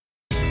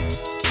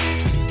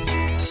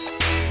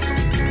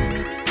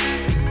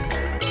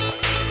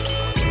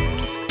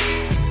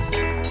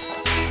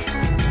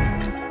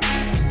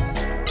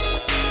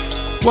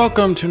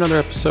Welcome to another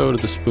episode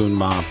of the Spoon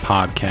Mob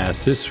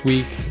Podcast. This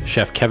week,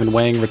 Chef Kevin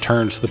Wang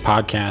returns to the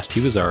podcast. He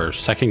was our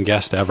second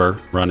guest ever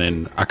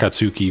running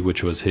Akatsuki,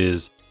 which was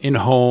his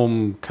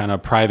in-home kind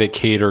of private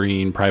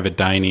catering, private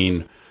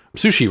dining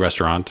sushi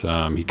restaurant.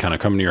 He'd kind of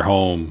come to your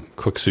home,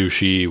 cook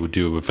sushi, would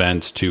do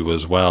events too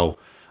as well.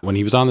 When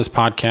he was on this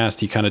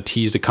podcast, he kind of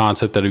teased a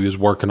concept that he was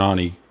working on.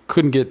 He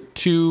couldn't get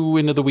too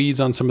into the weeds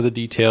on some of the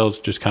details,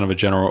 just kind of a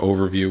general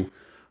overview.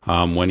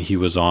 When he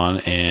was on,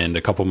 and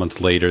a couple months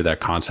later,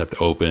 that concept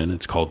opened.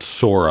 It's called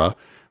Sora.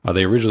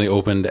 They originally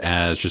opened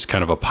as just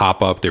kind of a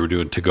pop-up. They were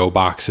doing to-go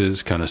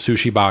boxes, kind of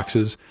sushi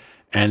boxes,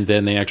 and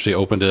then they actually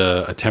opened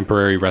a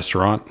temporary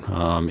restaurant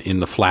in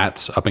the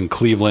flats up in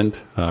Cleveland,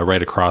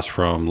 right across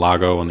from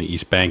Lago on the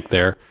East Bank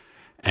there.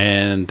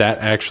 And that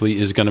actually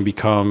is going to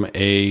become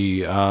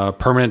a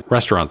permanent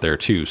restaurant there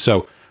too.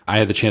 So I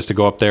had the chance to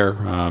go up there,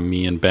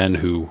 me and Ben,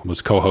 who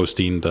was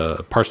co-hosting the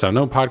Parts Thou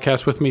Know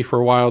podcast with me for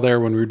a while there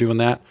when we were doing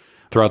that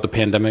throughout the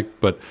pandemic.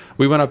 But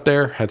we went up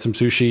there, had some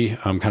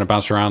sushi, kind of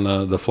bounced around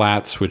the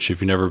flats, which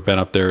if you've never been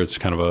up there, it's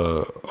kind of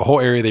a whole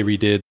area they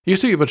redid. It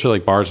used to be a bunch of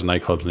like bars and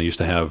nightclubs, and they used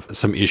to have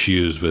some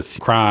issues with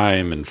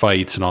crime and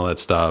fights and all that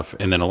stuff.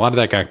 And then a lot of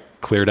that got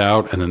cleared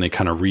out, and then they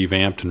kind of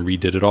revamped and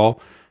redid it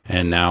all.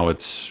 And now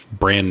it's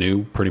brand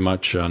new, pretty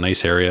much a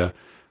nice area.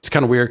 It's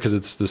kind of weird because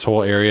it's this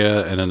whole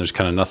area, and then there's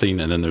kind of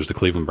nothing, and then there's the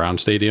Cleveland Brown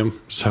Stadium,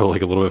 so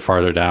like a little bit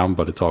farther down,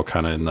 but it's all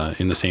kind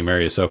of in the same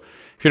area. So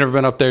if you've never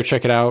been up there,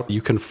 check it out.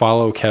 You can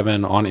follow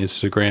Kevin on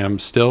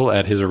Instagram, still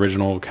at his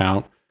original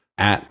account,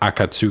 at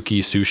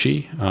Akatsuki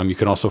Sushi. You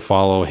can also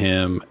follow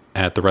him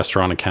at the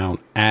restaurant account,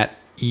 at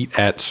Eat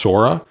at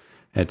Sora.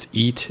 That's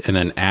Eat, and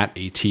then at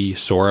AT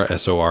Sora,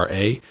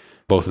 Sora.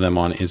 Both of them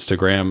on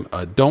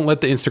Instagram. Don't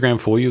let the Instagram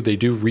fool you. They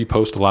do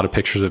repost a lot of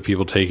pictures of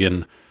people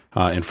taking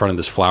in front of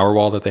this flower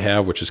wall that they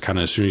have, which is kind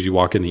of as soon as you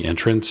walk in the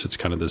entrance, it's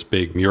kind of this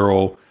big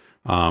mural.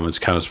 It's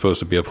kind of supposed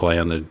to be a play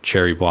on the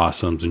cherry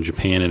blossoms in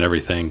Japan and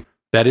everything.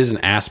 That is an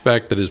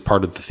aspect that is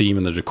part of the theme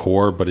and the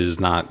decor, but it is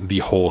not the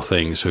whole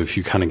thing. So if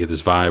you kind of get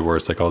this vibe where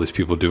it's like all these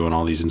people doing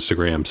all these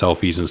Instagram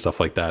selfies and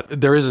stuff like that,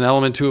 there is an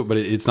element to it, but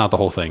it's not the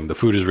whole thing. The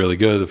food is really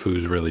good. The food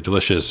is really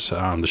delicious. The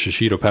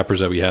shishito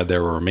peppers that we had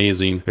there were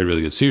amazing. We had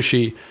really good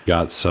sushi.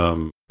 Got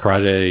some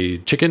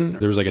karaage chicken.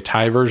 There was like a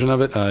Thai version of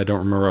it. I don't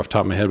remember off the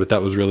top of my head, but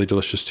that was really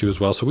delicious too as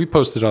well. So we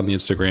posted on the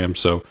Instagram.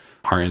 So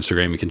our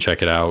Instagram, you can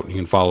check it out. You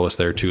can follow us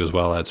there too as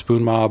well at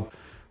Spoon Mob.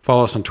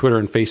 Follow us on Twitter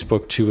and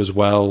Facebook too as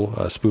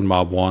well. Spoon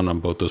Mob 1 on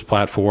both those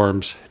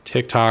platforms.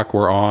 TikTok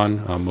we're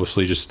on.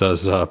 Mostly just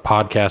does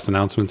podcast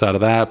announcements out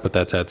of that, but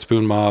that's at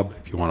Spoon Mob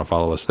if you want to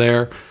follow us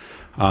there.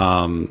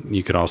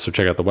 You can also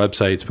check out the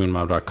website,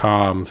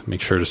 spoonmob.com.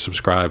 Make sure to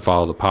subscribe,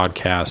 follow the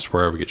podcast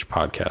wherever you get your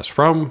podcasts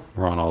from.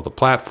 We're on all the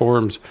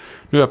platforms.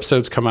 New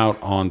episodes come out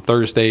on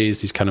Thursdays,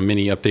 these kind of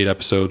mini update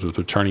episodes with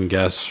returning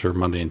guests, or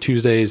Monday and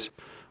Tuesdays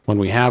when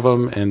we have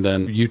them. And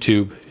then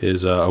YouTube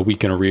is a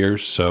week in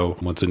arrears. So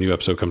once a new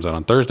episode comes out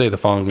on Thursday, the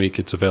following week,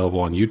 it's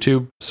available on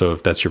YouTube. So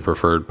if that's your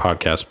preferred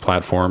podcast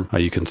platform,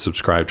 you can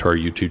subscribe to our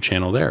YouTube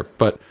channel there.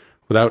 But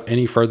without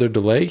any further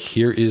delay,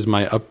 here is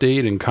my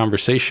update and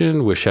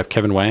conversation with Chef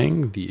Kevin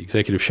Wang, the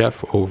executive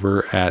chef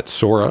over at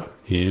Sora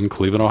in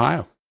Cleveland,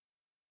 Ohio.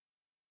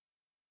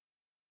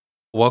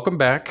 Welcome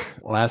back.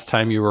 Last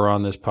time you were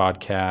on this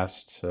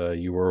podcast,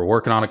 you were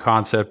working on a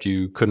concept.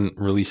 You couldn't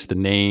release the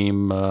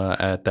name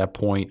at that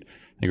point.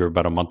 I think it was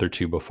about a month or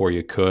two before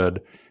you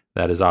could.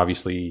 That is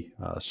obviously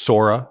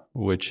Sora,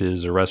 which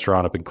is a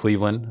restaurant up in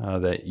Cleveland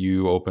that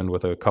you opened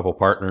with a couple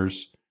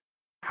partners.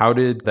 How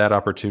did that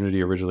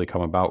opportunity originally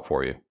come about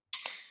for you?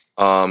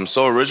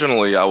 So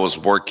originally I was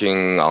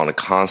working on a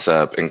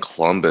concept in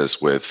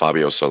Columbus with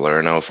Fabio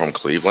Salerno from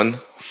Cleveland.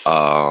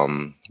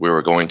 We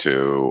were going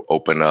to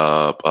open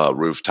up a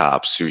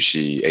rooftop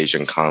sushi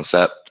Asian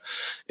concept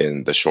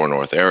in the Shore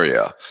North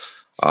area.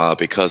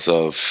 Because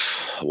of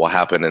what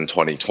happened in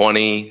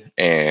 2020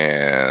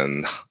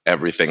 and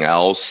everything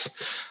else,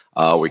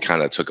 we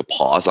kind of took a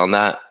pause on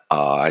that.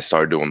 I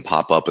started doing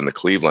pop-up in the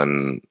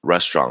Cleveland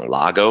restaurant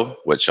Lago,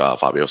 which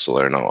Fabio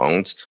Salerno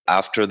owns.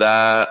 After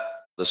that,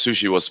 the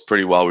sushi was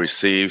pretty well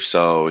received,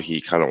 so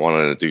he kind of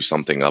wanted to do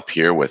something up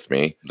here with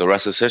me. The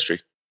rest is history.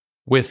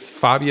 With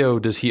Fabio,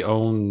 does he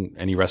own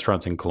any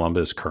restaurants in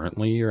Columbus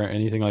currently or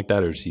anything like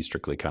that, or is he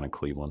strictly kind of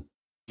Cleveland?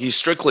 He's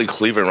strictly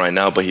Cleveland right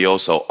now, but he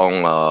also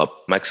owns a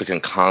Mexican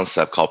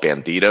concept called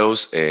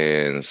Banditos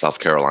in South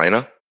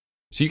Carolina.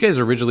 So you guys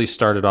originally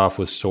started off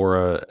with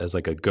Sora as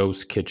like a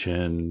ghost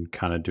kitchen,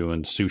 kind of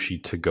doing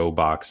sushi to-go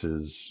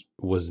boxes.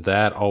 Was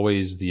that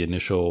always the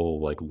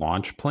initial like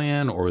launch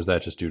plan, or was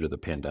that just due to the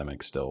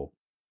pandemic still?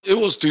 It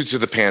was due to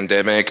the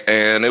pandemic,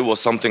 and it was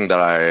something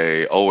that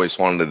I always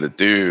wanted to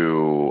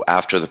do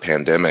after the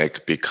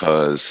pandemic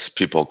because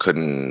people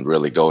couldn't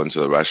really go into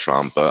the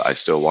restaurant, but I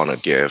still want to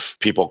give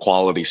people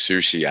quality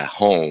sushi at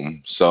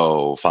home.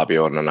 So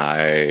Fabio and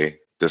I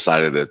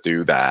decided to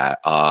do that.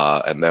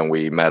 And then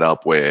we met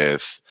up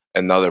with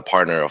another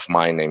partner of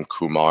mine named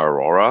Kumar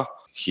Arora.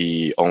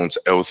 He owns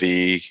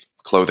Elthi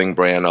clothing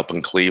brand up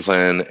in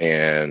Cleveland,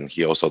 and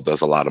he also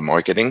does a lot of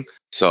marketing.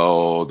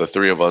 So the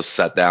three of us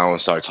sat down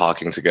and started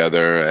talking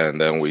together, and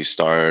then we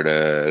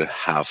started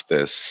have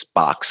this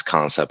box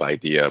concept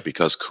idea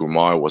because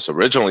Kumar was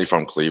originally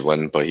from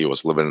Cleveland, but he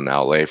was living in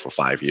LA for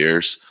 5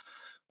 years,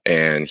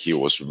 and he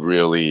was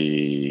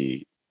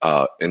really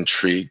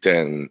intrigued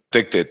and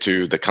addicted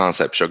to the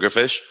concept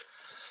sugarfish.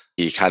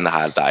 He kind of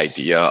had the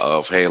idea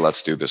of, hey,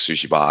 let's do the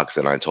sushi box.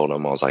 And I told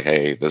him, I was like,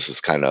 hey, this is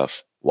kind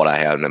of what I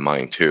had in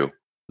mind too.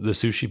 The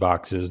sushi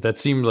boxes, that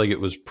seemed like it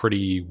was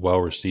pretty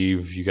well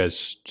received. You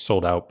guys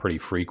sold out pretty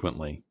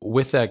frequently.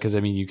 With that, because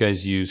I mean, you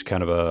guys use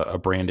kind of a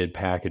branded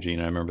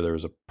packaging. I remember there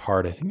was a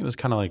part, I think it was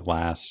kind of like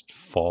last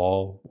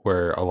fall,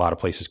 where a lot of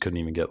places couldn't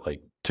even get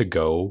like to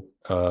go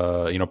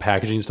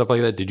packaging and stuff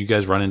like that. Did you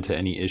guys run into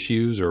any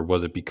issues, or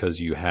was it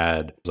because you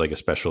had like a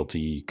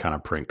specialty kind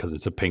of print because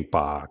it's a pink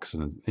box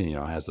and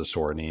has the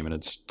Sora name and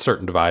it's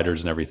certain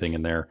dividers and everything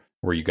in there?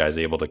 Were you guys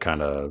able to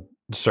kind of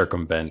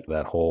circumvent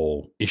that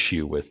whole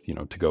issue with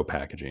to go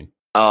packaging?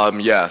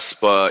 Yes,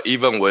 but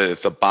even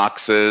with the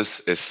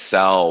boxes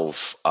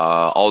itself,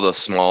 all the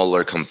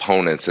smaller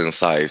components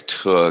inside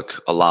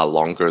took a lot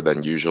longer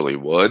than usually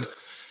would,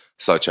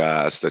 such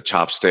as the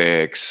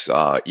chopsticks,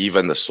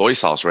 even the soy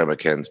sauce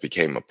ramekins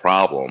became a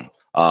problem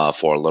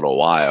for a little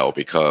while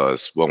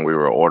because when we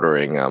were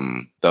ordering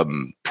them, the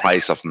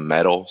price of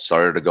metal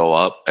started to go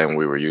up and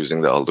we were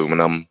using the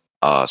aluminum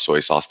soy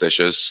sauce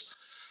dishes.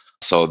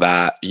 So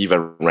that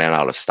even ran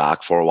out of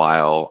stock for a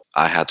while.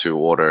 I had to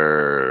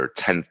order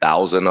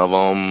 10,000 of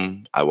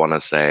them, I want to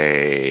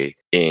say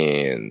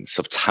in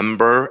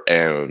September,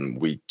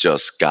 and we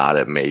just got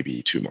it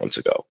maybe 2 months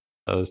ago.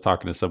 I was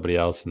talking to somebody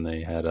else and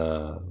they had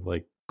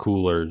like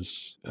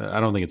coolers. I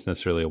don't think it's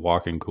necessarily a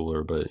walk-in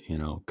cooler, but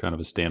kind of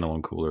a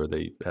standalone cooler.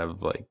 They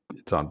have like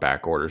it's on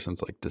back order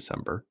since like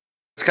December.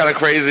 It's kind of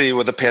crazy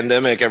with the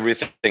pandemic.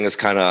 Everything is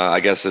kind of, I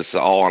guess it's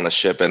all on a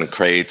ship in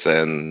crates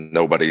and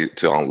nobody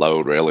to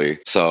unload really.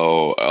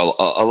 So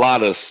a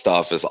lot of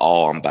stuff is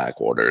all on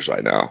back orders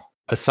right now.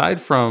 Aside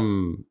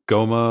from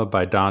Goma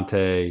by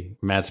Dante,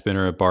 Matt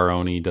Spinner at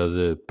Baroni does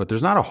it, but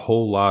there's not a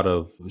whole lot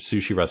of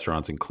sushi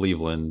restaurants in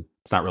Cleveland.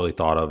 It's not really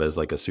thought of as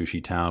like a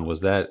sushi town.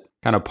 Was that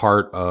kind of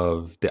part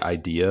of the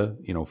idea,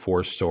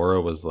 for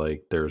Sora was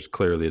like, there's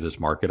clearly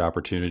this market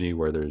opportunity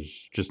where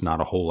there's just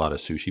not a whole lot of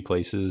sushi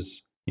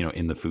places,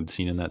 in the food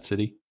scene in that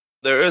city?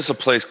 There is a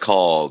place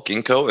called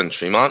Ginkgo in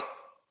Tremont.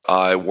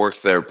 I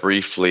worked there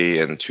briefly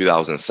in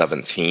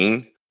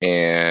 2017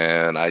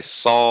 and I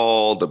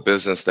saw the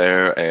business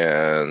there,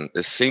 and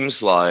it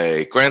seems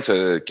like,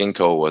 granted,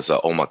 Ginkgo was a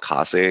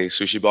omakase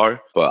sushi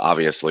bar, but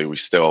obviously we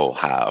still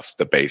have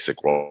the basic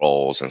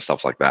rolls and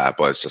stuff like that,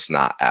 but it's just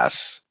not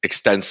as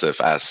extensive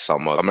as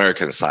some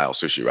American style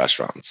sushi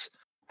restaurants.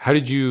 How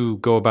did you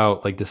go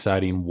about like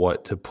deciding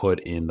what to put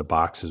in the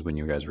boxes when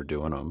you guys were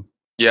doing them?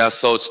 Yeah,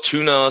 so it's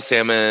tuna,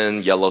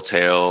 salmon,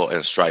 yellowtail,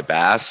 and striped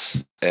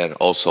bass, and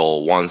also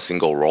one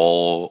single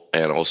roll,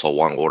 and also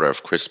one order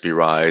of crispy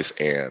rice,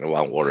 and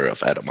one order of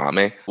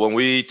edamame. When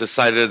we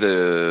decided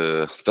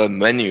the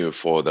menu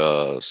for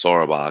the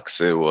Sora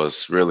box, it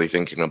was really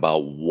thinking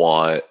about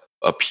what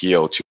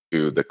appealed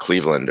to the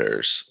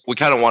Clevelanders. We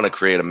kind of want to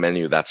create a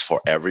menu that's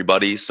for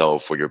everybody, so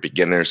for your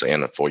beginners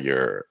and for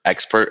your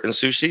expert in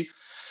sushi.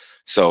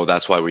 So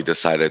that's why we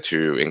decided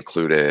to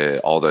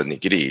include all the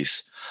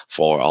nigiris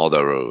for all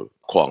the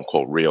quote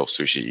unquote real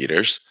sushi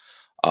eaters.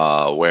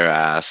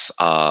 Whereas,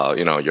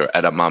 your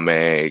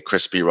edamame,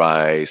 crispy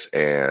rice,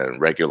 and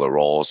regular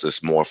rolls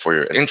is more for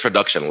your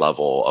introduction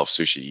level of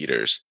sushi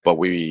eaters. But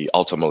we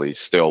ultimately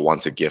still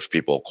want to give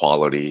people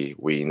quality.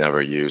 We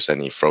never use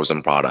any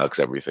frozen products.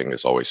 Everything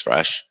is always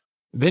fresh.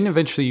 Then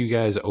eventually you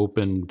guys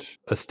opened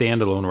a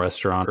standalone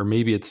restaurant, or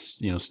maybe it's,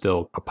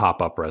 still a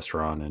pop-up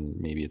restaurant and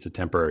maybe it's a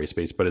temporary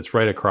space, but it's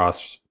right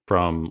across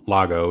from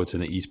Lago. It's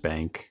in the East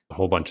Bank, a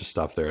whole bunch of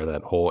stuff there.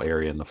 That whole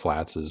area in the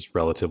flats is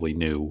relatively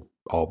new,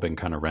 all been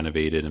kind of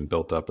renovated and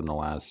built up in the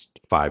last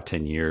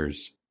 5-10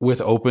 years.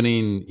 With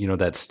opening,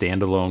 that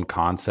standalone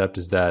concept,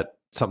 is that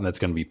something that's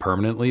going to be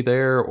permanently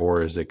there,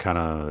 or is it kind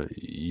of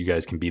you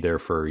guys can be there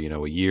for,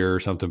 a year or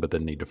something, but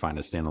then need to find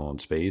a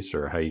standalone space,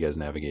 or how are you guys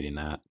navigating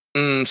that?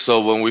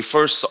 So when we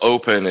first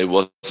opened, it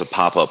was a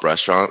pop-up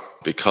restaurant.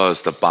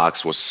 Because the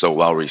box was so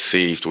well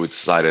received, we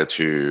decided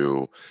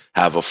to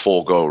have a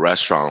full-go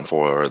restaurant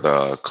for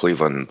the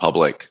Cleveland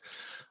public.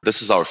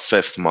 This is our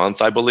 5th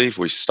month, I believe.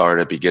 We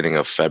started beginning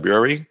of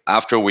February.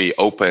 After we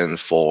opened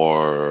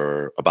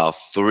for about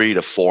 3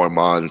 to 4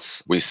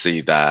 months, we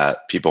see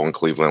that people in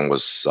Cleveland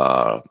was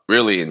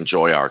really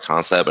enjoy our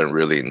concept and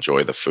really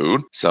enjoy the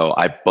food. So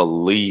I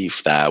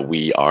believe that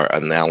we are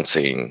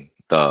announcing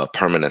the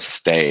permanent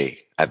stay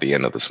at the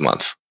end of this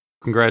month.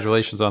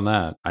 Congratulations on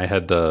that. I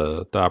had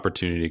the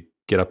opportunity to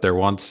get up there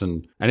once,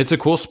 and it's a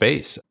cool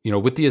space.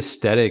 With the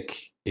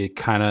aesthetic, it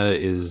kind of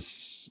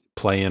is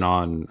playing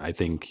on, I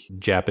think,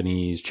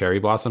 Japanese cherry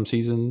blossom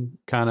season.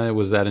 Kind of,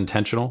 was that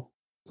intentional?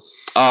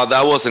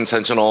 That was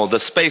intentional. The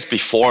space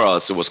before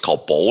us, it was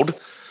called Bold.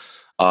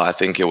 I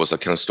think it was a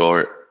Ken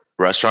Store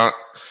restaurant.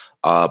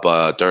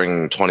 But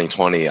during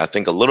 2020, I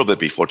think a little bit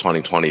before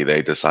 2020,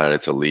 they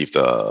decided to leave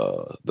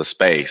the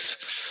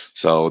space.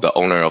 So the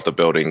owner of the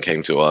building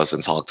came to us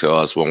and talked to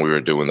us when we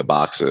were doing the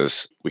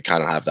boxes. We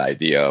kind of have the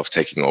idea of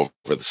taking over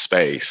the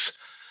space.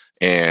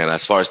 And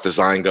as far as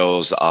design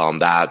goes,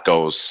 that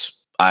goes,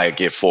 I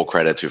give full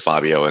credit to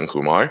Fabio and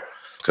Kumar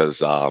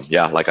because,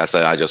 yeah, like I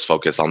said, I just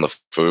focus on the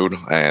food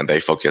and they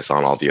focus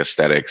on all the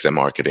aesthetics and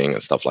marketing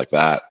and stuff like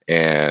that.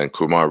 And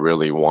Kumar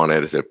really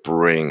wanted to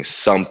bring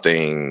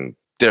something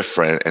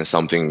different and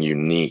something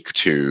unique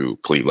to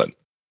Cleveland.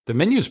 The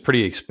menu is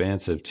pretty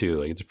expansive too.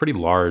 Like it's a pretty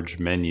large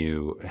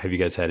menu. Have you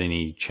guys had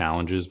any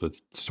challenges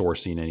with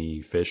sourcing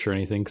any fish or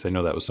anything? Because I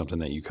know that was something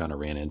that you kind of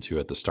ran into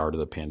at the start of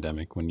the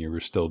pandemic when you were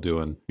still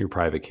doing your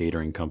private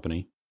catering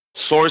company.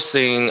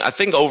 Sourcing, I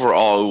think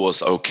overall it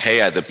was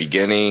okay at the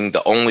beginning.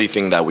 The only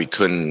thing that we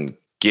couldn't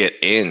get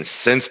in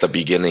since the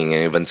beginning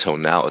and even till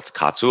now, it's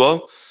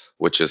katsuo,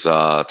 which is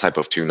a type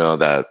of tuna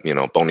that,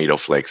 Bonito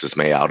Flakes is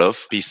made out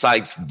of.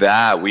 Besides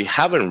that, we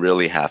haven't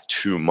really had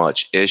too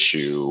much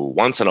issue.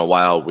 Once in a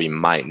while, we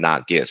might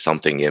not get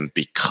something in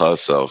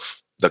because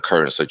of the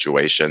current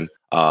situation.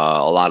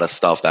 A lot of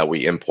stuff that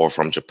we import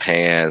from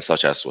Japan,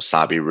 such as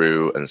wasabi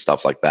root and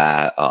stuff like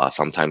that,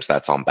 sometimes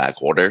that's on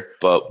back order.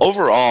 But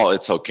overall,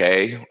 it's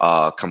okay.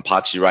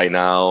 Kampachi right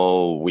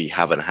now, we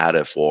haven't had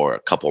it for a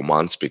couple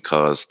months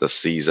because the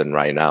season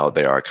right now,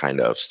 they are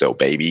kind of still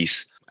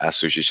babies. As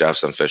sushi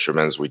chefs and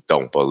fishermen, we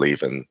don't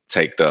believe in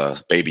take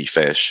the baby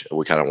fish.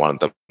 We kind of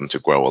want them to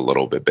grow a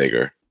little bit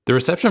bigger. The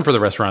reception for the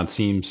restaurant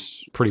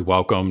seems pretty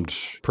welcomed,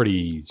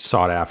 pretty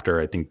sought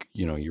after. I think,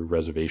 your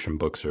reservation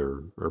books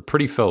are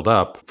pretty filled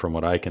up from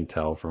what I can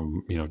tell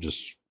from,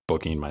 just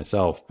booking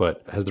myself.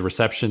 But has the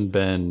reception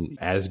been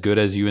as good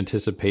as you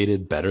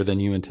anticipated, better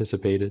than you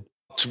anticipated?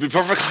 To be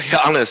perfectly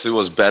honest, it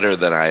was better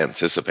than I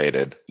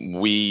anticipated.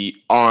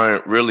 We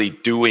aren't really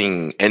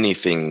doing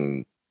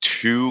anything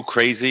too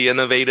crazy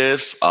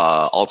innovative.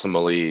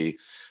 Ultimately,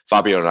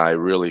 Fabio and I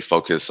really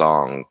focus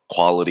on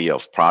quality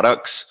of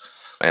products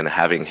and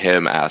having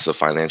him as a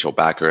financial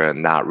backer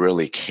and not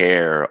really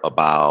care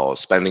about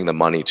spending the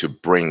money to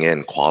bring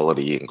in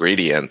quality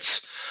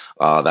ingredients.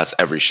 That's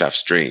every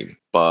chef's dream.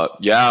 But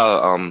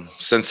yeah,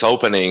 since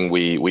opening,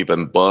 we've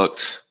been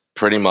booked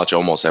pretty much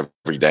almost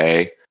every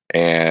day.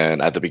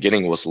 And at the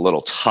beginning, it was a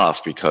little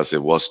tough because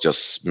it was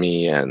just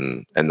me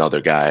and another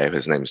guy.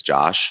 His name's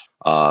Josh.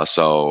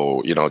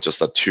 So, just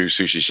the two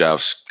sushi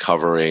chefs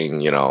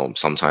covering,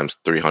 sometimes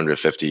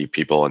 350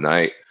 people a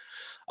night.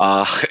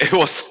 It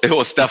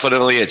was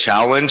definitely a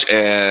challenge,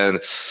 and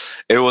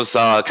it was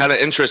kind of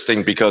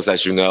interesting because,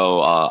 as you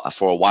know,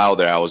 for a while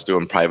there, I was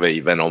doing private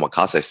event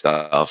omakase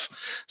stuff.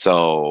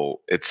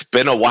 So it's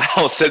been a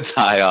while since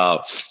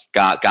I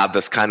got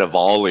this kind of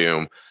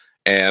volume,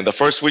 and the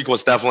first week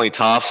was definitely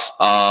tough.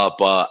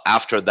 But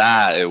after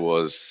that, it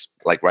was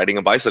like riding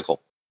a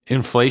bicycle.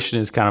 Inflation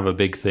is kind of a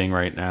big thing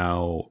right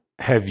now.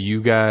 Have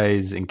you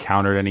guys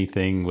encountered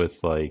anything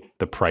with like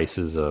the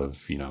prices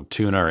of,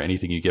 tuna or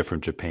anything you get from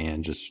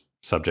Japan just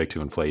subject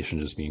to inflation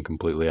just being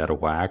completely out of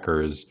whack?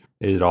 Or is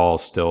it all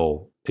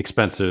still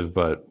expensive,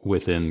 but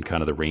within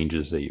kind of the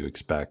ranges that you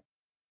expect?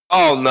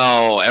 Oh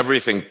no,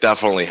 everything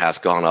definitely has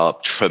gone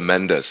up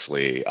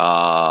tremendously.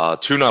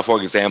 Tuna,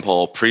 for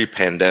example,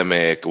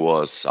 pre-pandemic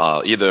was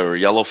either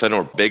yellowfin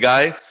or big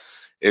eye.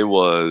 It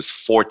was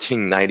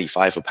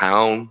 14.95 a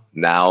pound.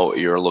 Now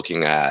you're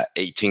looking at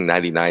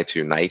 18.99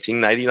 to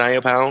 19.99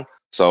 a pound.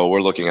 So we're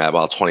looking at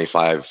about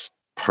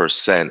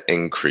 25%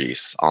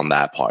 increase on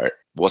that part.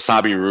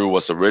 Wasabi roux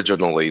was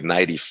originally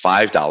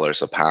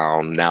 $95 a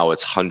pound. Now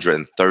it's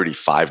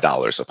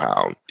 $135 a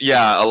pound.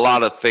 Yeah, a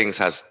lot of things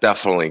has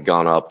definitely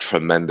gone up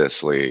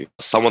tremendously.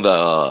 Some of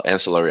the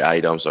ancillary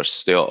items are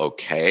still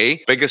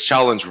okay. Biggest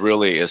challenge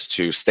really is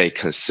to stay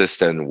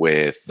consistent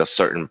with the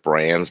certain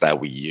brands that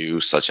we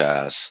use, such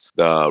as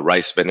the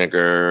rice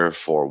vinegar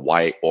for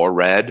white or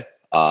red.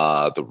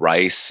 The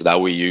rice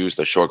that we use,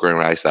 the short grain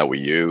rice that we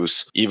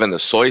use, even the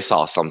soy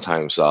sauce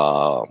sometimes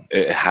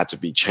it had to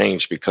be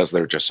changed because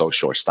they're just so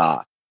short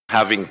stocked.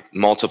 Having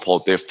multiple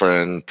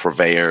different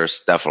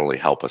purveyors definitely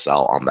help us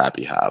out on that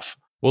behalf.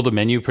 Will the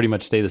menu pretty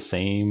much stay the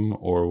same,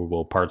 or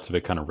will parts of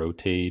it kind of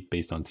rotate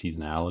based on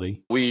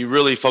seasonality? We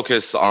really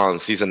focus on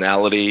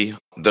seasonality.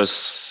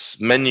 This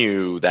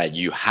menu that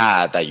you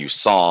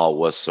saw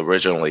was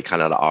originally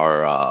kind of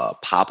our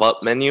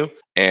pop-up menu.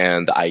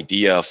 And the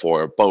idea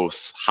for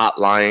both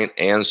Hotline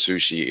and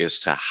Sushi is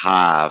to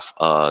have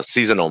a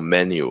seasonal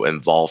menu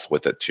involved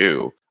with it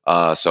too.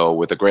 So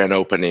with the grand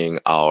opening,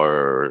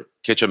 our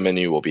kitchen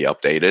menu will be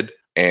updated.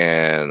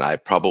 And I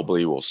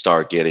probably will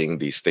start getting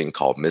these thing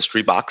called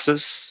mystery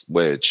boxes,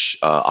 which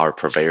our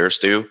purveyors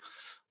do.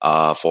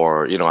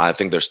 I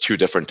think there's two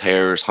different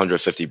tiers,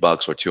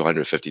 $150 or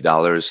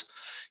 $250.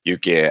 You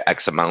get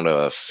X amount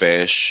of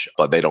fish,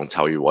 but they don't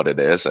tell you what it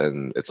is.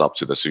 And it's up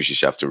to the sushi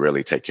chef to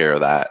really take care of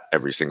that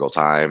every single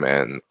time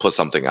and put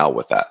something out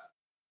with that.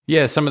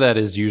 Yeah, some of that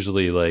is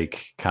usually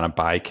like kind of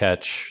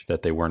bycatch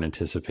that they weren't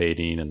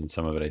anticipating. And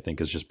some of it, I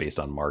think, is just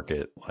based on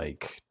market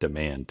like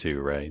demand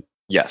too, right?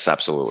 Yes,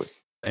 absolutely.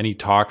 Any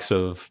talks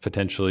of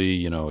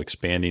potentially,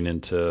 expanding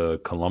into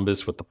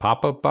Columbus with the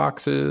pop-up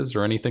boxes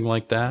or anything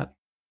like that?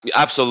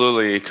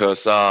 Absolutely,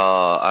 because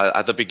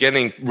at the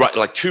beginning, right,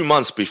 like 2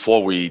 months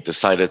before we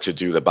decided to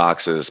do the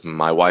boxes,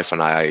 my wife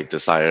and I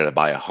decided to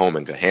buy a home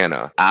in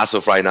Gahanna. As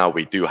of right now,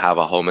 we do have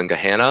a home in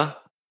Gahanna.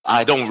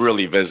 I don't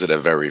really visit it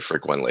very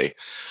frequently.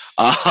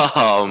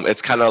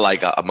 It's kind of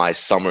like my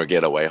summer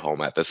getaway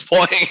home at this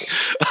point,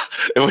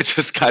 which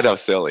is kind of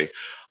silly.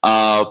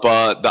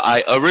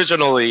 But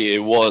originally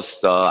it was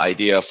the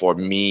idea for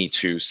me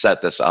to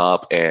set this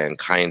up and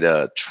kind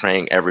of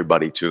train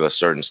everybody to a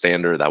certain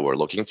standard that we're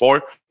looking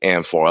for,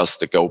 and for us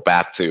to go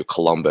back to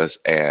Columbus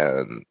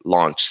and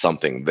launch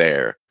something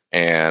there.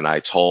 And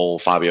I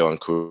told Fabio and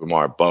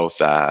Kumar both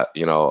that,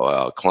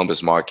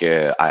 Columbus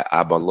market,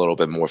 I'm a little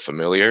bit more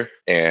familiar.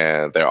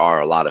 And there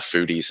are a lot of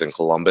foodies in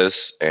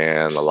Columbus.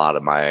 And a lot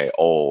of my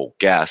old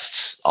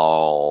guests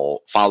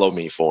all follow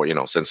me for,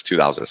 since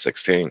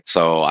 2016.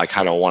 So I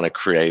kind of want to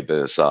create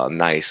this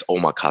nice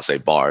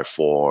omakase bar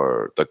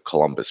for the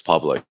Columbus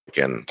public.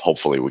 And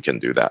hopefully we can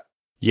do that.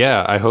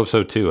 Yeah, I hope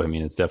so too. I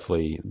mean, it's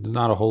definitely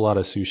not a whole lot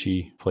of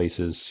sushi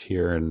places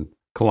here in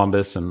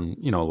Columbus, and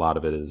a lot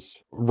of it is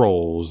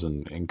rolls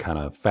and kind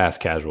of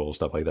fast casual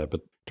stuff like that. But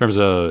in terms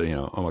of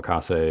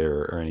omakase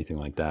or anything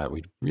like that,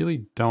 we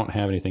really don't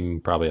have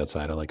anything probably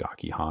outside of like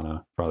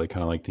Akihana. Probably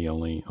kind of like the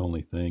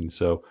only thing.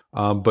 So,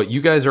 but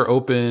you guys are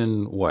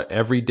open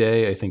every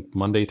day? I think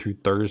Monday through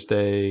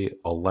Thursday,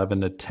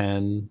 11 to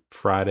 10,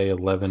 Friday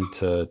 11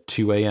 to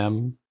 2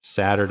 a.m.,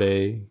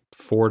 Saturday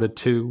 4 to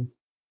 2.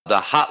 The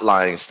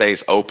hotline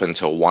stays open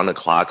till 1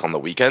 o'clock on the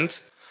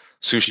weekends.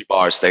 Sushi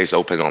bar stays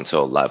open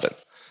until 11.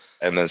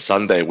 And then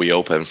Sunday, we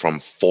open from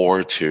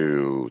 4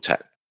 to 10.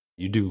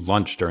 You do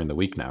lunch during the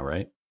week now,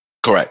 right?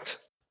 Correct.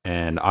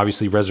 And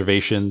obviously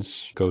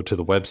reservations, go to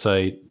the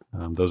website.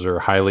 Those are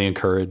highly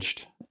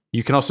encouraged.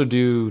 You can also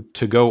do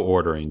to-go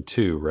ordering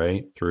too,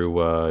 right?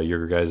 Through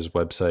your guys'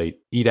 website,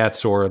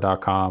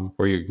 eatatsora.com,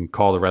 or you can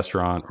call the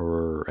restaurant,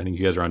 or I think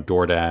you guys are on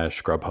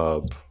DoorDash,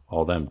 Grubhub,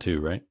 all them too,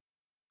 right?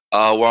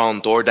 We're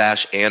on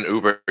DoorDash and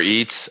Uber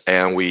Eats,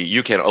 and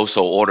you can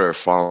also order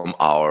from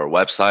our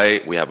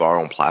website. We have our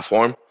own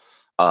platform.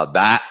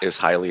 That is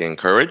highly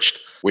encouraged.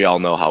 We all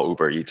know how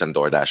Uber Eats and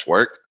DoorDash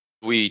work.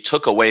 We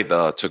took away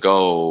the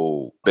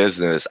to-go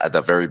business at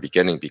the very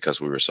beginning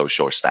because we were so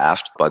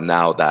short-staffed. But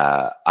now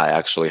that I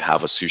actually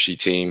have a sushi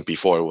team,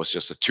 before it was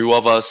just the two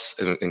of us,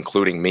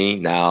 including me.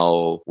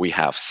 Now we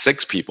have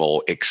 6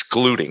 people,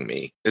 excluding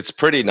me. It's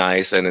pretty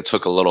nice, and it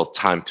took a little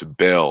time to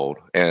build.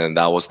 And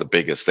that was the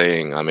biggest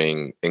thing. I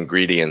mean,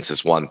 ingredients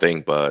is one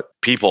thing, but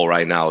people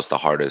right now is the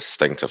hardest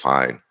thing to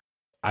find.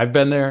 I've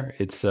been there.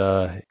 It's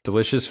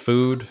delicious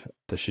food.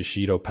 The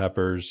shishito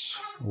peppers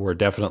were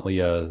definitely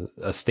a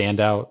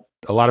standout.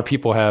 A lot of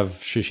people have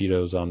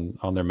shishitos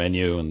on their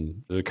menu,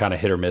 and they're kind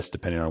of hit or miss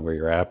depending on where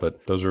you're at,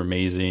 but those are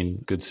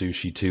amazing. Good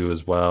sushi too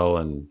as well.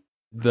 And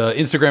the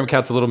Instagram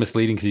account's a little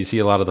misleading because you see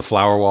a lot of the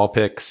flower wall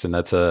pics, and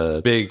that's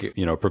a big,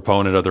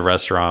 proponent of the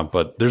restaurant,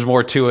 but there's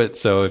more to it.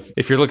 So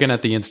if you're looking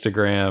at the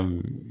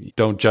Instagram,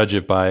 don't judge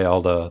it by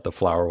all the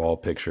flower wall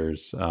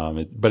pictures.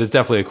 But it's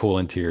definitely a cool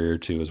interior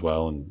too as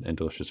well, and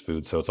delicious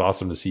food. So it's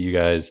awesome to see you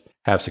guys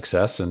have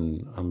success,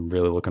 and I'm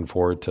really looking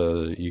forward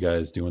to you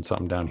guys doing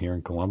something down here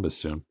in Columbus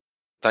soon.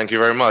 Thank you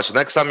very much.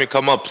 Next time you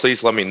come up,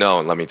 please let me know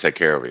and let me take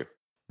care of you.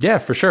 Yeah,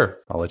 for sure.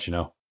 I'll let you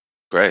know.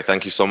 Great.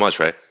 Thank you so much,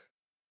 Ray.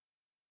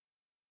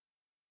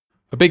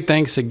 A big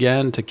thanks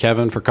again to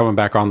Kevin for coming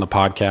back on the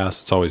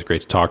podcast. It's always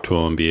great to talk to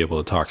him and be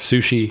able to talk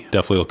sushi.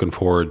 Definitely looking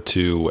forward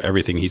to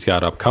everything he's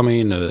got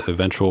upcoming,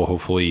 eventual,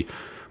 hopefully,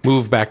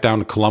 move back down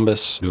to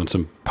Columbus, doing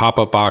some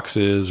pop-up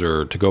boxes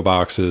or to-go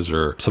boxes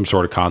or some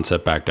sort of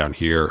concept back down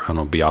here. And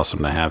it'll be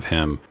awesome to have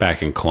him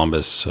back in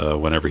Columbus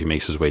whenever he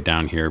makes his way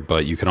down here.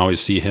 But you can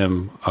always see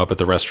him up at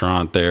the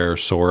restaurant there,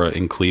 Sora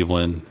in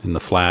Cleveland, in the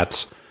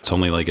Flats. It's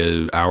only like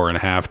an hour and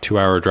a half,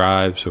 2-hour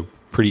drive, so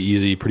pretty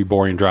easy, pretty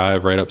boring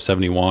drive right up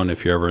 71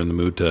 if you're ever in the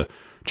mood to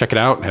check it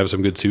out and have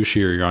some good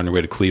sushi, or you're on your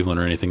way to Cleveland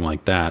or anything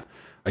like that.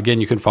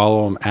 Again, you can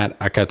follow him at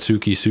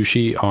Akatsuki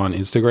Sushi on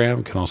Instagram.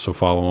 You can also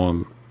follow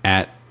him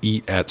at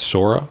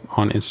eatatsora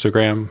on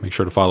Instagram. Make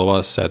sure to follow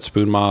us at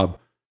Spoon Mob.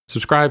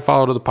 Subscribe,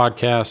 follow to the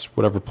podcast,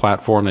 whatever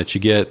platform that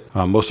you get.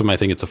 Most of them, I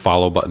think it's a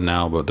follow button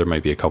now, but there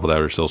might be a couple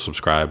that are still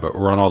subscribed. But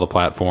we're on all the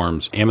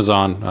platforms.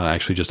 Amazon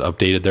actually just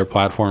updated their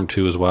platform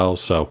too as well.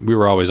 So we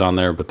were always on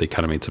there, but they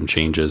kind of made some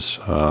changes,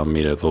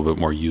 made it a little bit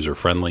more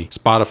user-friendly.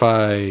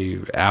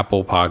 Spotify,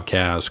 Apple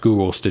Podcasts,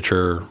 Google,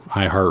 Stitcher,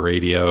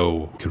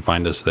 iHeartRadio. You can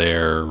find us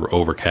there.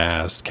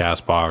 Overcast,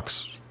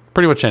 CastBox,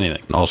 pretty much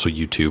anything. And also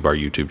YouTube, our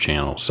YouTube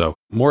channel. So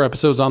more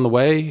episodes on the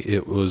way.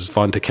 It was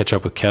fun to catch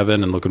up with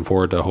Kevin, and looking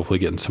forward to hopefully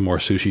getting some more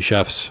sushi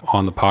chefs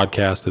on the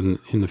podcast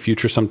in the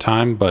future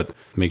sometime. But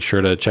make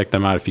sure to check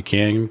them out if you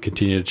can.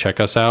 Continue to check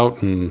us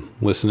out and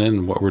listen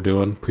in what we're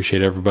doing.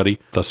 Appreciate everybody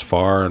thus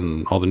far,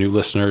 and all the new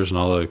listeners and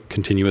all the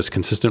continuous,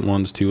 consistent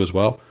ones too as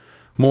well.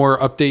 More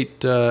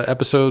update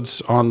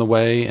episodes on the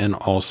way, and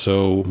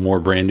also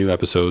more brand new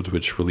episodes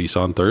which release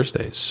on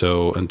Thursdays.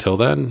 So until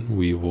then,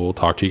 we will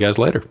talk to you guys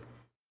later.